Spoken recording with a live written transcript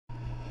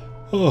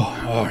Oh,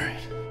 alright.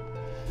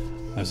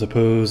 I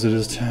suppose it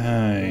is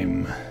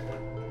time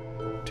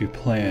to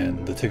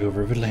plan the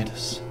takeover of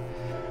Atlantis.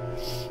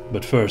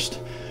 But first,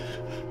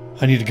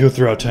 I need to go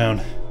throughout town.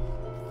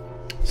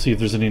 See if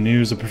there's any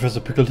news of Professor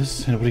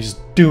Pikalus and what he's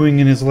doing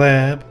in his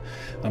lab.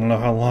 I don't know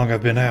how long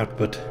I've been out,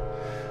 but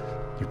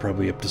they're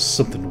probably up to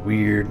something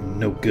weird and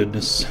no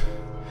goodness.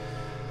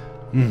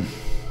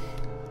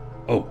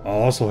 Oh,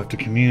 I'll also have to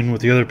commune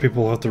with the other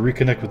people. I'll have to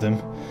reconnect with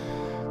them.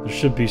 There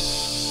should be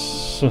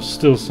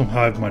still some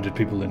hive-minded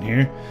people in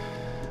here.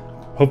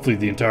 Hopefully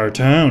the entire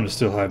town is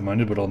still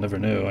hive-minded, but I'll never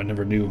know. I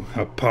never knew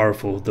how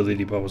powerful the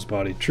Lady Bahba's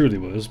body truly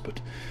was,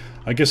 but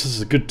I guess this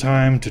is a good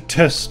time to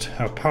test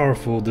how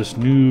powerful this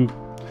new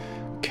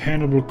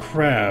Cannibal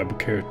Crab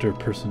character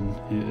person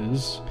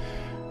is.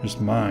 His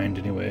mind,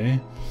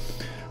 anyway.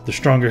 The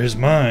stronger his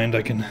mind,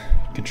 I can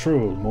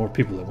control more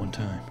people at one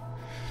time.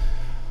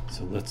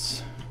 So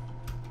let's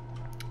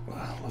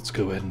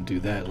go ahead and do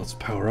that. Let's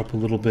power up a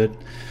little bit.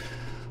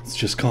 Let's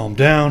just calm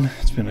down.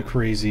 It's been a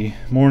crazy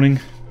morning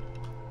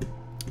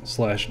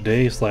slash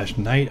day slash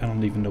night. I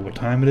don't even know what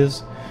time it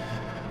is.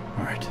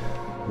 Alright,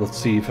 let's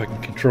see if I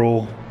can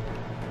control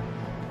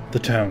the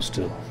town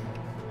still.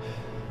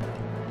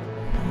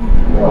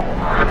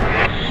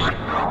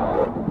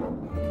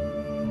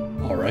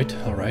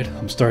 Alright,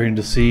 I'm starting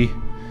to see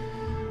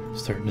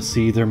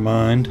their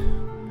mind.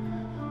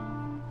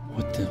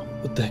 What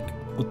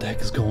the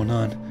heck is going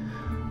on?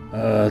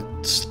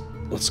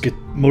 Let's get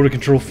motor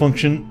control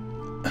function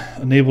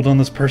enabled on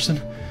this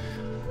person.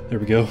 There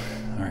we go.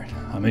 Alright,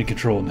 I'm in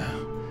control now.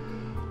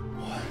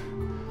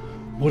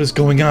 What is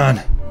going on?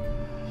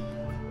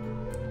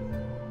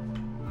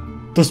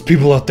 Those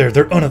people out there,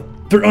 they're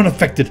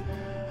unaffected.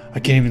 I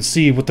can't even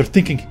see what they're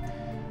thinking.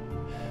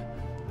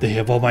 They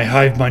have all my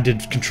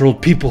hive-minded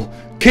controlled people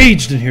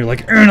caged in here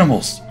like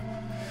animals.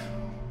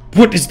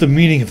 What is the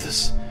meaning of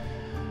this?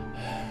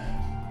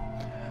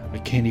 I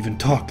can't even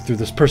talk through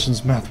this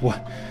person's mouth.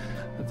 What?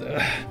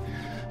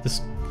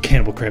 This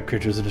Cannibal Crab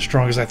character isn't as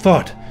strong as I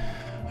thought.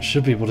 I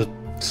should be able to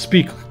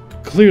speak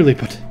clearly,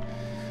 but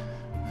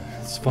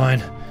it's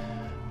fine.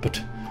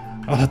 But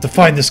I'll have to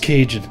find this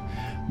cage and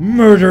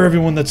murder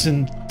everyone that's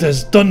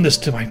done this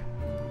to my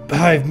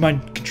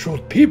hive-mind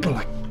controlled people.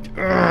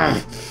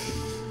 I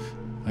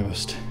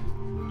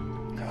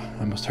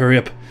must hurry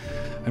up.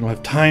 I don't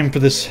have time for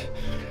this.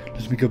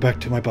 Let me go back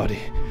to my body.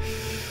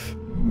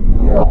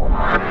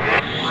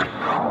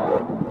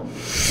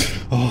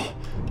 Oh,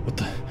 what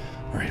the?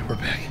 Alright, we're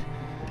back.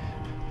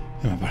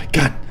 In my body.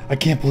 God, I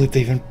can't believe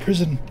they've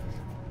imprisoned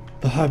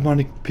the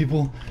hive-minded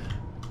people.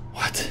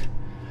 What?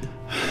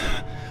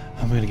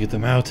 I'm gonna get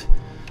them out.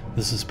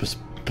 This is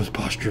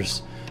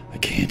preposterous. I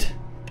can't.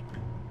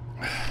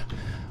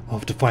 I'll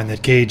have to find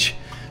that cage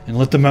and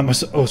let them out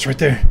myself. Oh, it's right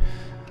there.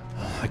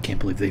 I can't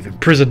believe they've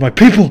imprisoned my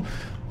people.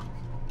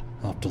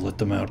 I'll have to let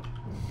them out.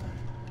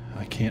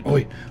 I can't. Oh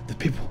wait, the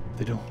people.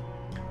 They're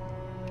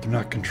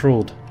not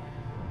controlled.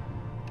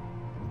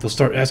 They'll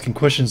start asking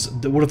questions.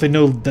 What if they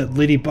know that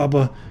Lady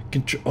Bahba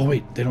oh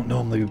wait, they don't know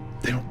I'm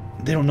they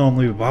don't know I'm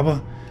Lady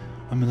Bahba.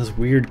 I'm in this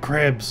weird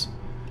crab's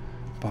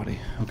body.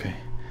 Okay.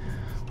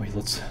 Wait,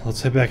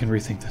 let's head back and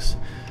rethink this.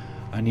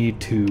 I need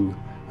to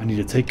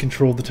take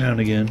control of the town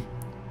again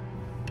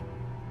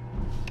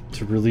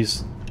to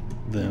release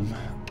them.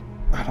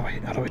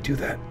 How do I do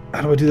that?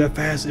 How do I do that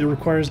fast? It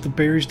requires the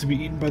berries to be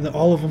eaten by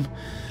all of them.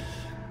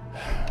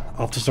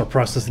 I'll have to start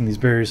processing these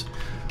berries.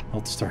 I'll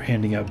have to start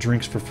handing out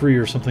drinks for free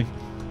or something.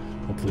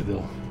 Hopefully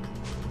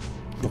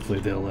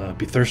they'll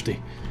be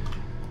thirsty.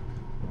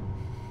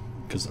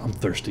 Because I'm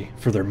thirsty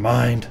for their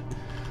mind.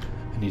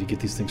 I need to get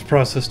these things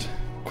processed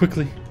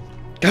quickly.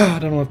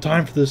 God, I don't have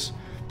time for this.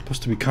 I'm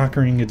supposed to be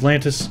conquering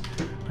Atlantis,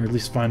 or at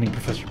least finding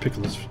Professor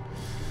Pikalus.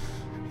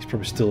 He's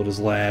probably still at his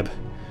lab,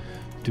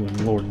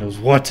 doing Lord knows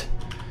what.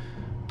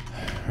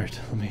 Alright,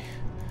 let me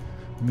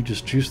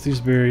just juice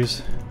these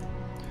berries.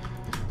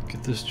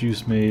 Get this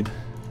juice made.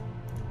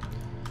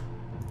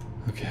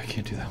 Okay, I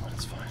can't do that one.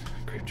 It's fine.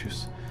 Grape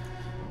juice.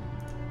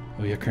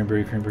 Oh yeah,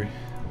 cranberry.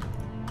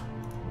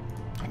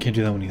 I can't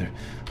do that one either.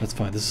 That's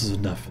fine. This is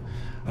enough.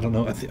 I don't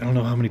know. I don't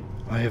know how many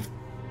I have.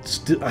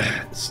 Still, I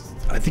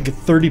think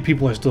 30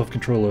 people I still have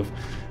control of,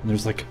 and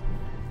there's like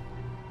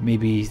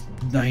maybe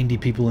 90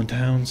 people in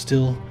town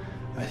still.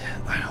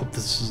 I hope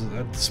this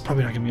is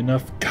probably not gonna be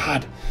enough.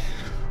 God,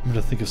 I'm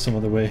gonna think of some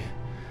other way.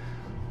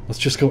 Let's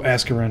just go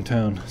ask around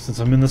town. Since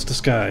I'm in this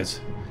disguise,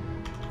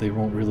 they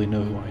won't really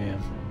know who I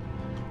am,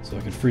 so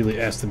I can freely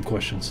ask them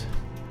questions.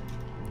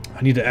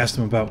 I need to ask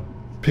them about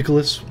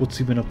Pikalus. What's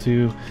he been up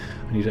to?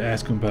 I need to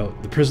ask him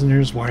about the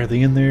prisoners. Why are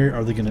they in there?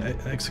 Are they gonna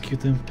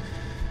execute them?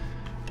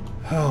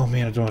 Oh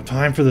man, I don't have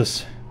time for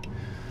this.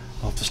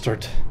 I'll have to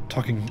start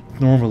talking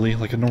normally,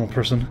 like a normal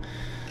person.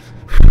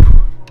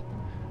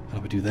 How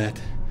do we do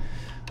that?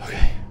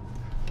 Okay,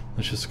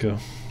 let's just go.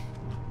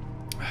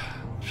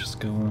 Let's just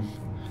go on.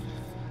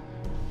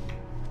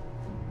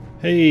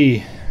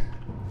 Hey,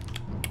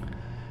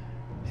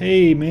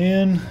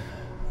 man.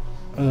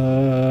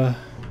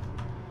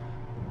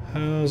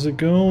 How's it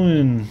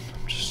going?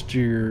 I'm just just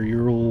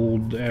your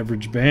old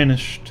average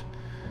banished.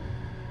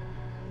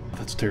 Oh,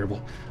 that's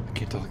terrible. I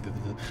can't talk.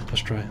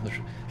 Let's try.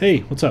 Hey,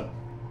 what's up,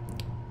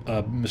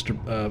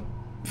 Mr.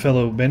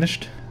 Fellow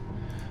banished?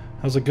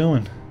 How's it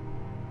going?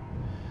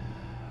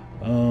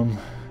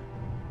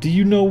 Do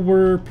you know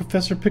where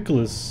Professor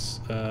Pikalus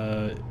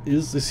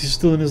is? Is he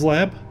still in his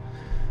lab?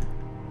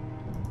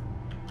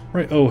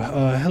 Right. Oh,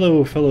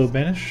 hello, fellow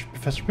banished,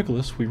 Professor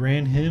Pikalus. We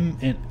ran him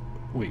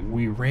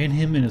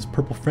and his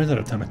purple friends out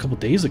of town a couple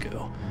days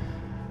ago.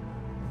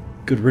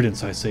 Good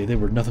riddance, I say. They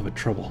were nothing but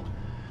trouble.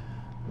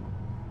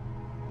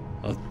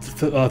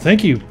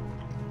 Thank you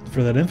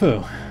for that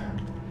info.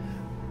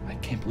 I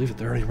can't believe it.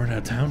 They're already running out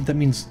of town. That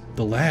means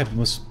the lab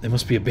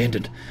must be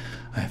abandoned.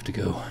 I have to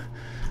go.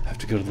 I have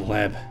to go to the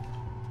lab.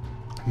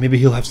 Maybe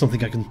he'll have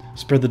something I can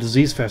spread the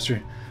disease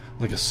faster,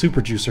 like a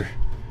super juicer,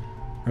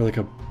 or like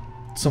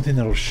something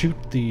that'll shoot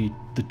the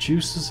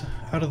juices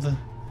out of the.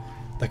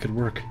 That could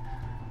work.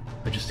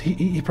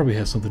 He probably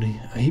has something.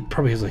 He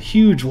probably has a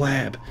huge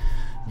lab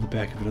in the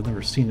back of it. I've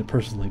never seen it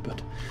personally,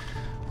 but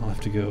I'll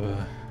have to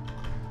go.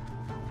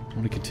 I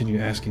want to continue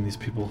asking these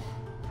people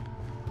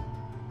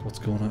what's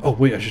going on. Oh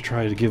wait, I should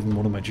try to give them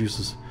one of my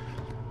juices.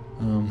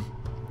 Alright,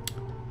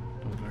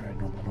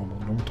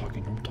 normal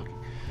talking.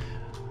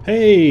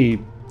 Hey,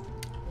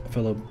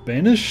 fellow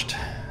banished.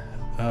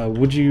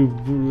 Would you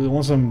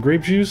want some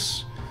grape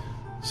juice?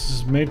 This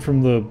is made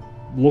from the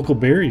local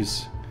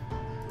berries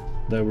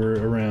that were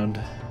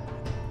around.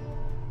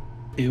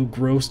 Ew,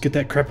 gross. Get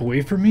that crap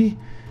away from me.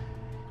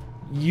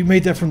 You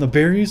made that from the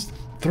berries?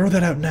 Throw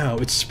that out now.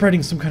 It's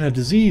spreading some kind of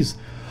disease.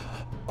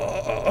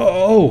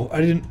 I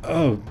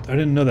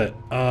didn't know that.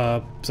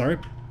 Sorry.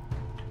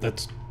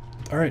 That's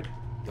all right.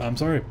 I'm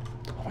sorry.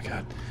 Oh my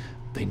god.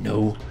 They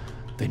know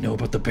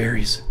about the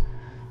berries.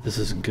 This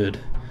isn't good.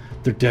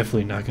 They're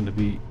definitely not going to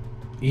be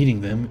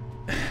eating them.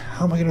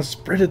 How am I going to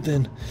spread it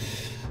then?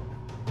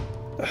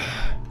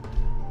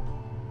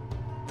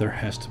 There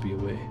has to be a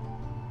way.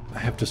 I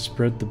have to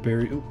spread the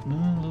berry. Oh,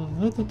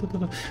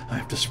 no. I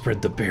have to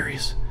spread the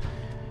berries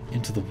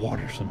into the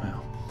water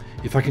somehow.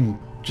 If I can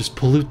just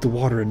pollute the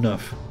water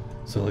enough,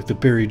 so like the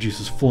berry juice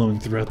is flowing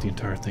throughout the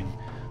entire thing,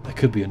 that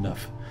could be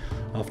enough.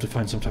 I'll have to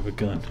find some type of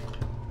gun.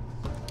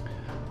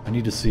 I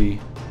need to see.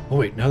 Oh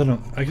wait, now that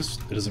I guess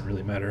it doesn't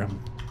really matter.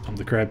 I'm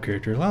the crab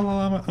character. La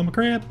la la. I'm a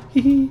crab.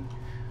 Hee hee.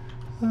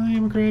 I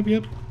am a crab.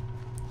 Yep.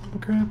 I'm a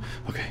crab.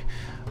 Okay.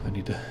 I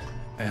need to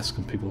ask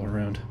some people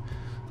around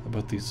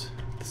about this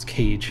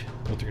cage.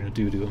 What they're gonna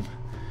do to him.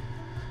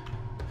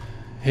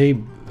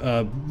 Hey,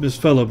 Miss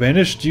Fellow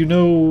Banished, do you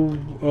know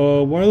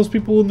why are those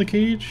people in the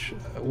cage?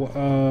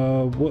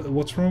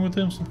 What's wrong with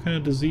them? Some kind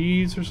of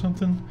disease or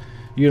something?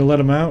 You gonna let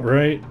them out,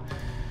 right?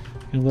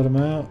 You gonna let them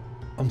out?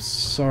 I'm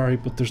sorry,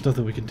 but there's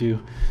nothing we can do.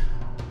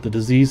 The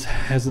disease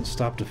hasn't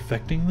stopped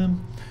affecting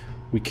them.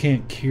 We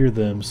can't cure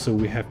them, so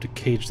we have to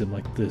cage them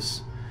like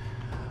this.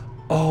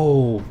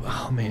 Oh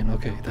man,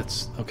 okay,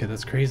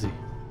 that's crazy.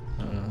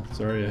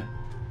 Sorry I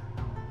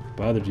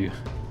bothered you.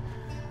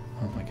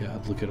 Oh my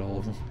god, look at all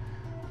of them.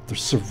 They're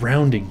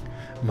surrounding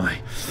my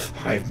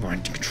hive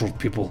mind controlled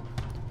people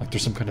like they're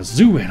some kind of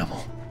zoo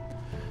animal.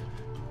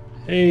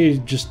 Hey,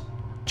 just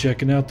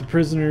checking out the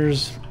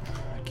prisoners.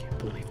 I can't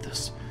believe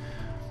this.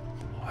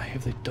 Why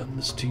have they done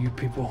this to you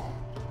people?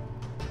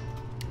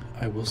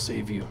 I will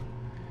save you.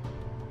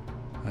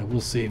 I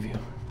will save you.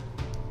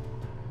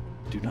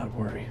 Do not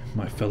worry,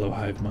 my fellow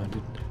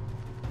hive-minded.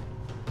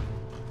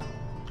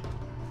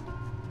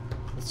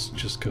 Let's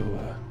just go,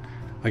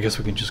 I guess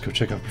we can just go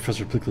check out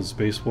Professor Pikalus'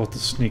 base. We'll have to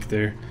sneak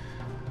there.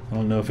 I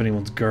don't know if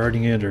anyone's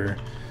guarding it or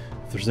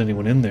if there's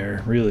anyone in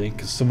there, really,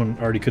 because someone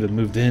already could have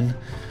moved in.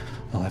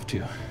 I'll have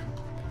to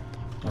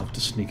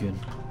sneak in.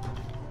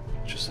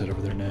 Just head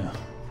over there now.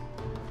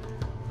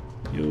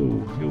 Yo,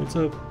 what's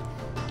up?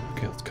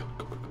 Okay, let's go.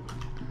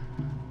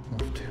 I'll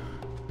have to.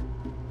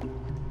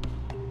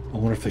 I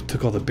wonder if they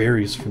took all the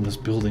berries from this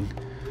building.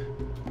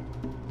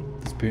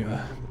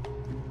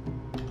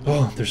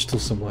 Oh, there's still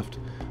some left.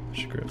 I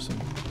should grab some,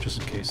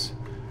 just in case.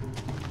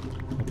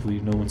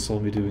 Hopefully no one saw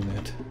me doing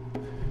that.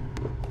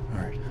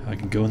 Alright, I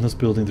can go in this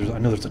building. I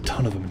know there's a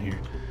ton of them in here.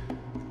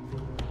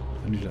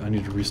 I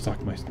need to restock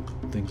my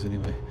things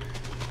anyway.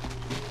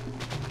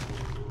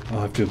 I'll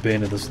have to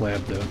abandon this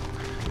lab though.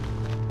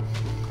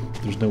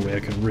 There's no way I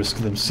can risk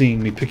them seeing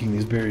me picking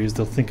these berries.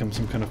 They'll think I'm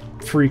some kind of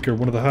freak or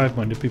one of the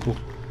hive-minded people.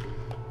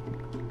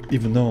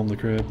 Even though I'm the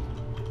crab.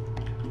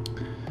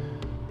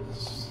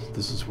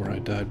 This is where I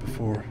died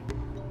before.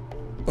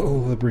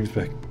 Oh, that brings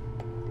back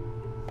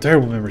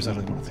terrible memories I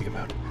don't even want to think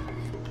about.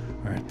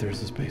 Alright, there's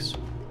this base.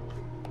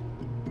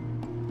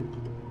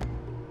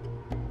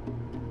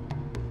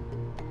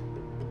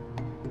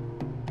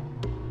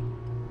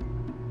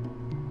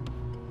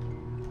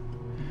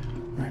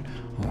 Alright,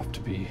 I'll have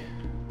to be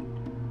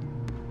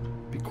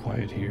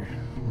quiet here.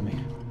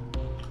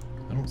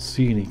 I don't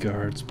see any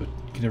guards, but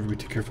you can never be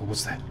too careful.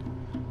 What's that?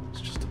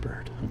 It's just a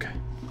bird. Okay.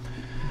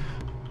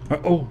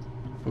 Oh,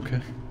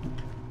 okay.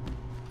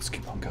 Let's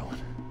keep on going.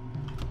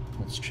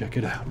 Let's check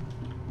it out.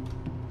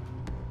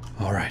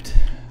 Alright.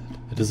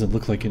 It doesn't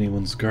look like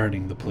anyone's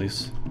guarding the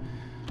place.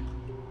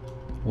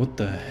 What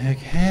the heck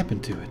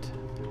happened to it?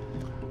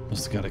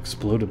 Must have got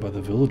exploded by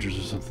the villagers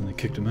or something. They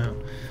kicked him out.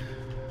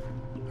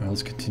 Alright,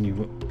 let's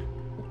continue.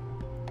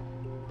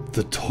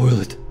 The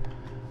toilet.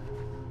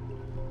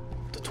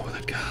 The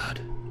toilet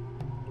god.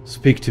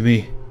 Speak to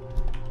me.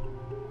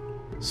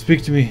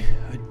 Speak to me.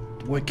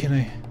 Why can't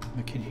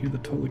I can't hear the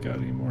toilet god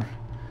anymore.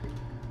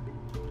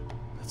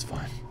 That's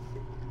fine.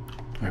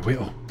 Alright, wait.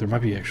 Oh, there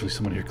might be actually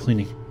someone here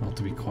cleaning. I'll have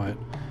to be quiet.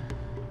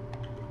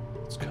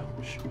 Let's go.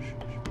 Shh, shh, shh.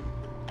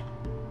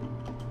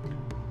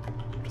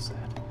 What is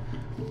that?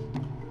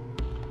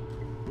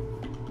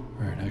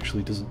 Alright,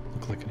 actually doesn't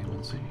look like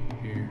anyone's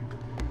here.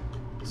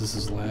 Is this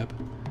his lab?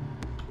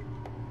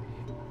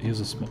 He has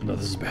a small... No,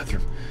 this is a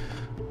bathroom.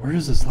 Where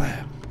is his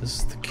lab? This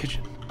is the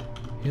kitchen.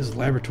 He has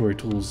laboratory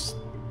tools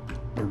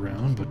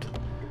around, but...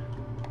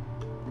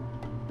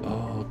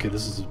 Oh, okay,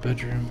 this is his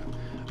bedroom.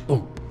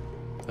 Oh,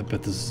 I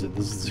bet this is it.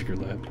 This is the secret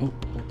lab.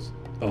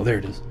 Oh, there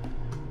it is.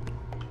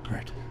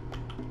 Alright.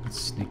 Let's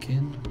sneak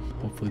in.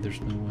 Hopefully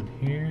there's no one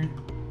here.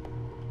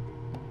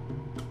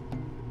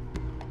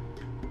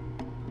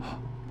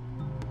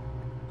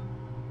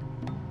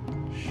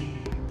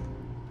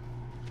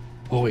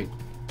 Oh, wait.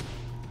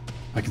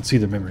 I can see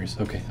their memories.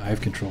 Okay, I have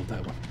control of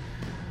that one.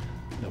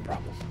 No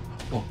problem.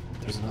 Oh,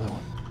 there's another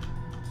one.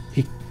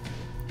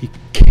 He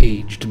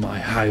caged my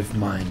hive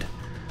mind.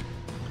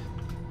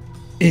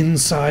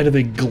 Inside of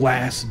a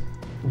glass...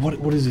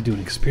 What is he doing?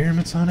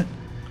 Experiments on it?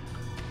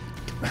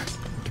 I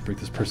have to break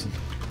this person.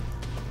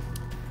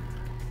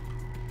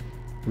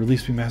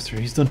 Release me, master.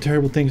 He's done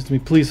terrible things to me.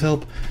 Please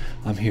help.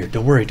 I'm here.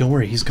 Don't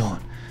worry. He's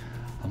gone.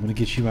 I'm gonna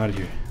get you out of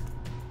here.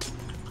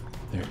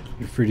 There.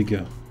 You're free to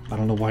go. I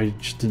don't know why you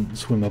just didn't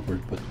swim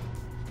upward, but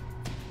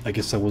I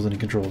guess I wasn't in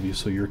control of you,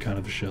 so you're kind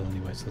of a shell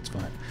anyway, so that's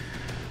fine.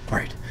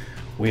 Alright,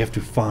 we have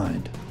to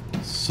find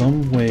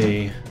some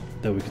way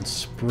that we can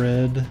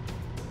spread...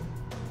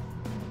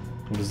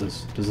 What is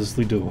this? Does this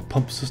lead to a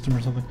pump system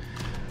or something?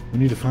 We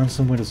need to find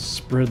some way to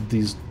spread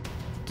this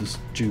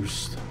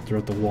juice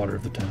throughout the water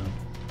of the town.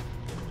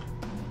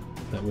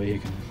 That way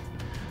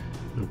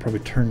it'll probably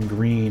turn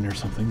green or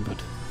something,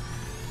 but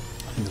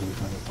I think that'll be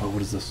fine. Oh,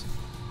 what is this?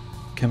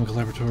 Chemical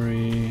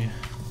laboratory,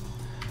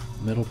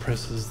 metal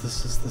presses.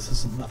 This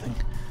isn't nothing.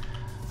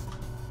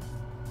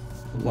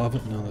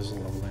 Lava? No, there's a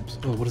lava lamps.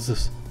 Oh, what is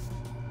this?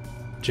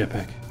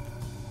 Jetpack.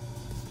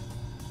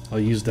 I'll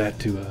use that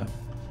to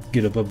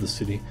get above the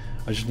city.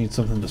 I just need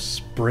something to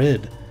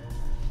spread.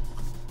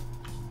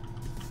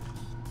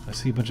 I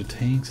see a bunch of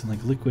tanks and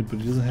like liquid,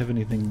 but it doesn't have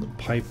anything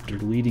piped or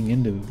leading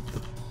into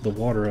the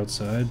water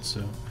outside,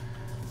 so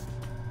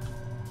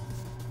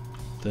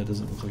that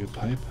doesn't look like a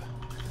pipe.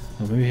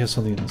 Oh, maybe he has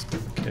something in his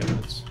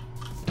cabinets.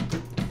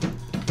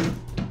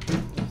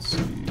 Let's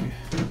see.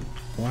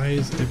 Why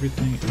is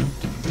everything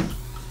empty?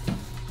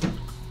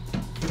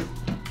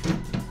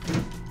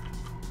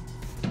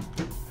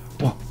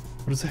 Whoa,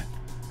 what is that?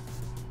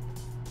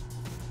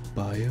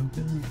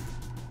 Biogun?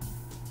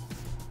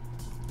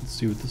 Let's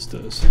see what this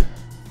does.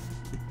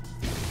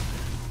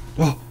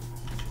 Whoa!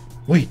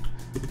 Wait!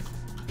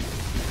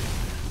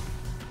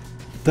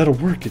 That'll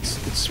work. It's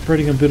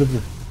spreading a bit of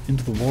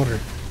into the water.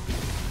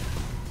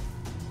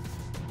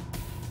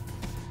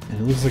 And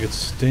it looks like it's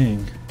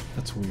staying.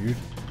 That's weird.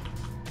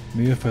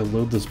 Maybe if I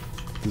load this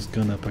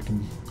gun up, I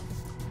can...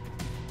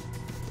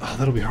 Oh,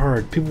 that'll be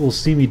hard. People will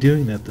see me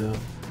doing that, though.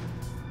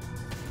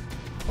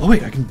 Oh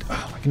wait, I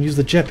can use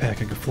the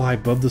jetpack. I can fly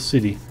above the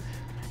city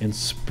and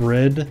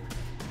spread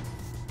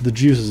the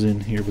juices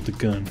in here with the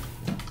gun.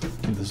 I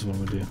think this is what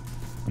I'm gonna do.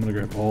 I'm gonna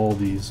grab all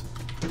these.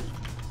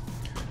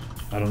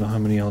 I don't know how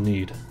many I'll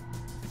need.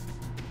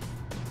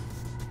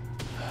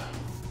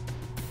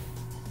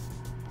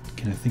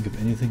 Can I think of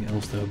anything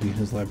else that would be in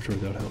his laboratory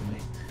that would help me?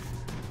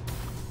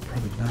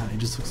 Probably not. It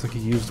just looks like he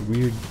used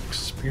weird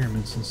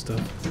experiments and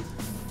stuff.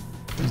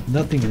 There's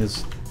nothing in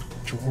his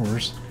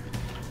drawers.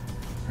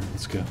 Alright,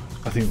 let's go.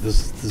 I think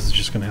this is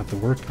just gonna have to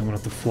work. I'm gonna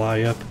have to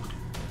fly up.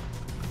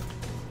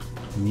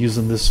 I'm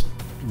using this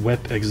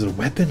is it a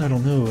weapon? I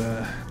don't know.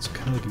 It's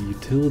kind of like a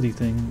utility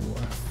thing.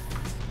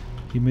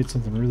 He made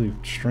something really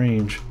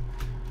strange.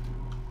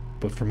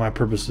 But for my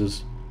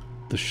purposes,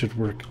 this should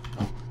work.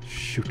 Oh,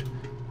 shoot. It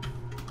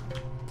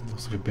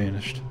looks like it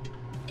banished.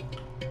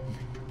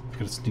 I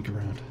gotta sneak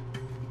around.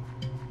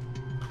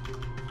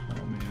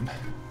 Oh man.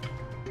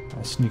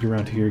 I'll sneak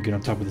around here, get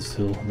on top of this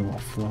hill, and then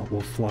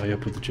we'll fly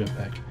up with the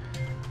jetpack.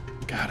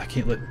 God, I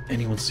can't let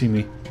anyone see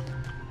me.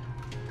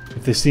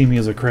 If they see me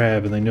as a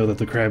crab and they know that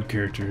the crab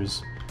character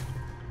is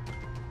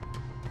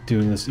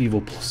doing this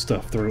evil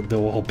stuff,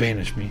 they'll all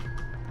banish me.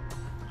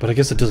 But I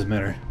guess it doesn't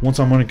matter. Once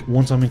I'm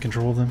in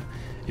control of them,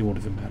 it won't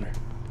even matter.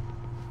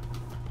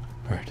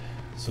 Alright,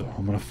 so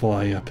I'm gonna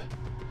fly up.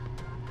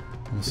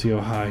 I'm gonna see how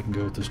high I can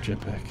go with this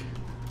jetpack.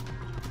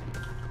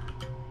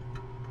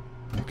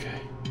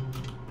 Okay.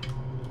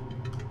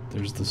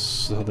 There's the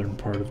southern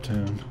part of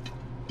town.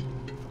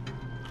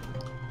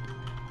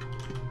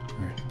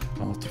 Alright,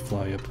 I'll have to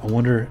fly up. I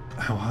wonder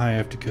how high I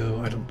have to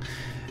go. I don't...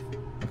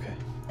 Okay.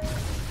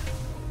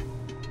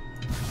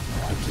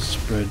 Oh, I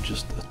spread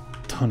just a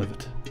ton of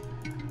it.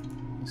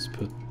 Let's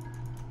put...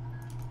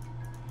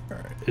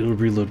 Alright, it'll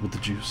reload with the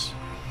juice.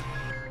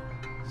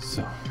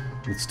 So,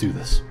 let's do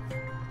this.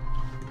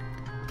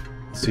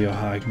 Let's see how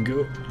high I can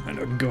go. I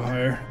know I can go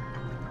higher.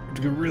 I have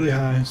to go really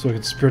high so I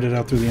can spread it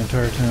out through the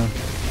entire town.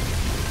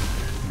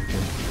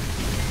 Okay.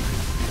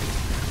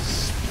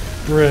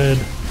 Spread.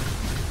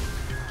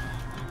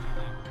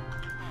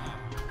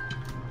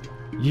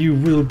 You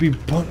will be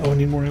oh, I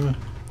need more ammo.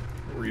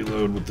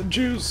 Reload with the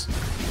juice.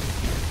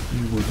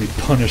 You will be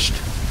punished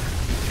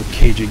for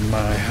caging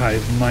my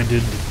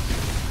hive-minded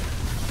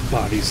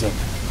bodies up.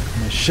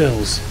 My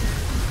shells.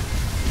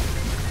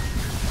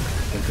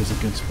 That goes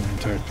against my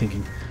entire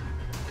thinking.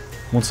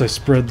 Once I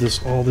spread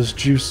this, all this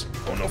juice...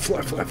 Oh no, fly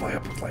up,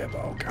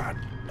 oh god.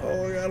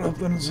 Oh god, I hope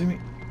they don't see me.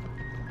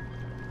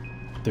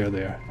 There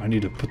they are. I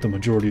need to put the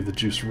majority of the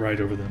juice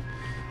right over them.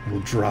 It will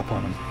drop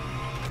on them.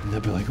 And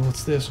they'll be like, oh,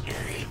 what's this?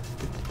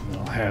 And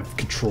I'll have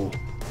control.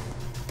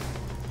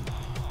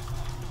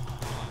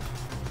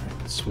 Alright,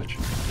 let's switch.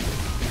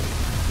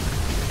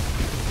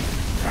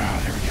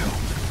 Ah, there we go.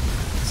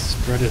 Let's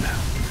spread it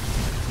out.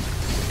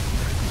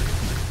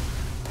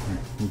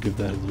 Alright, we'll give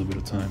that a little bit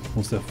of time.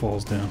 Once that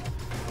falls down,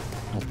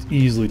 I'll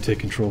easily take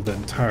control of that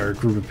entire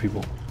group of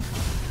people.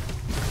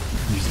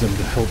 Use them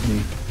to help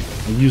me.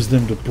 I'll use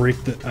them to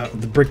break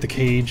the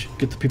cage,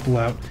 get the people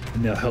out,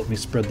 and they'll help me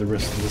spread the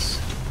rest of this.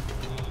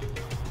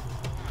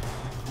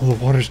 Oh,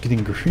 the water's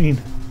getting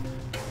green.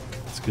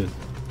 That's good.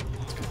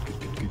 That's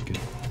good.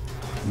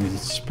 It means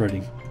it's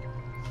spreading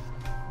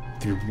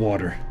through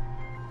water.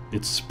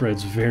 It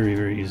spreads very,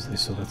 very easily,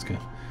 so that's good.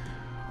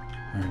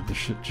 Alright,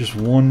 there's just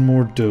one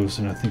more dose,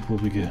 and I think we'll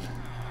be good.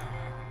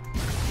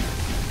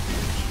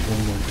 Just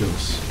one more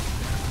dose.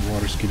 The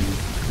water's getting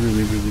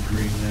really, really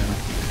green now.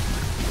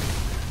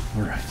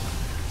 Alright.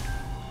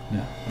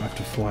 Now, I have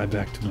to fly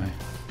back to my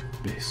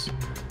base.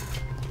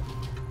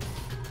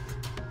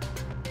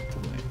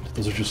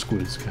 Those are just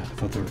squids. God, I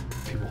thought they were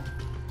people.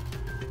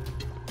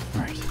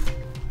 Alright.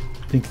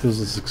 I think this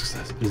was a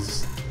success.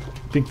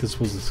 I think this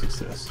was a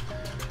success.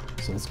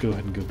 So let's go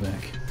ahead and go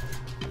back.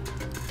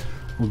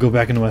 We'll go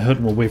back into my hut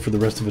and we'll wait for the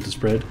rest of it to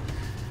spread.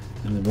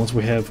 And then once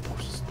we have...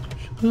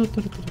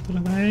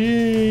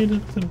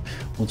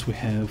 Once we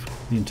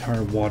have the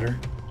entire water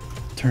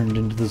turned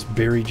into this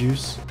berry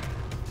juice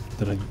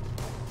that I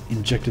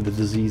injected the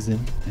disease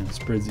in and it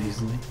spreads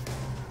easily,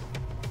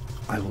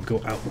 I will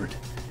go outward.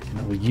 And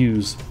I will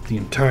use the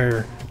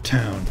entire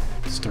town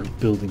to start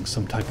building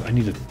some type of... I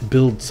need to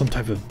build some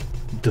type of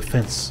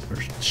defense, or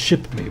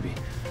ship maybe.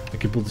 I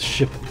could build a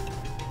ship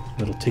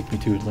that'll take me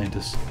to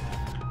Atlantis.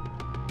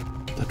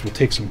 That will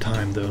take some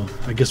time though.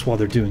 I guess while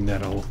they're doing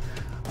that I will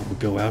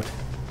go out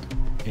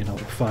and I will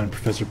find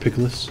Professor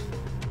Pikalus,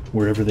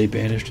 wherever they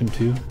banished him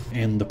to,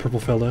 and the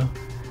purple fellow.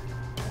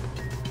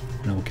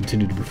 And I will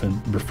continue to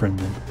befriend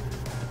them.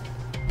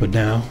 But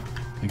now,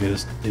 I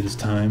guess it is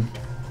time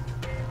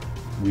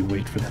we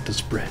wait for that to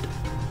spread.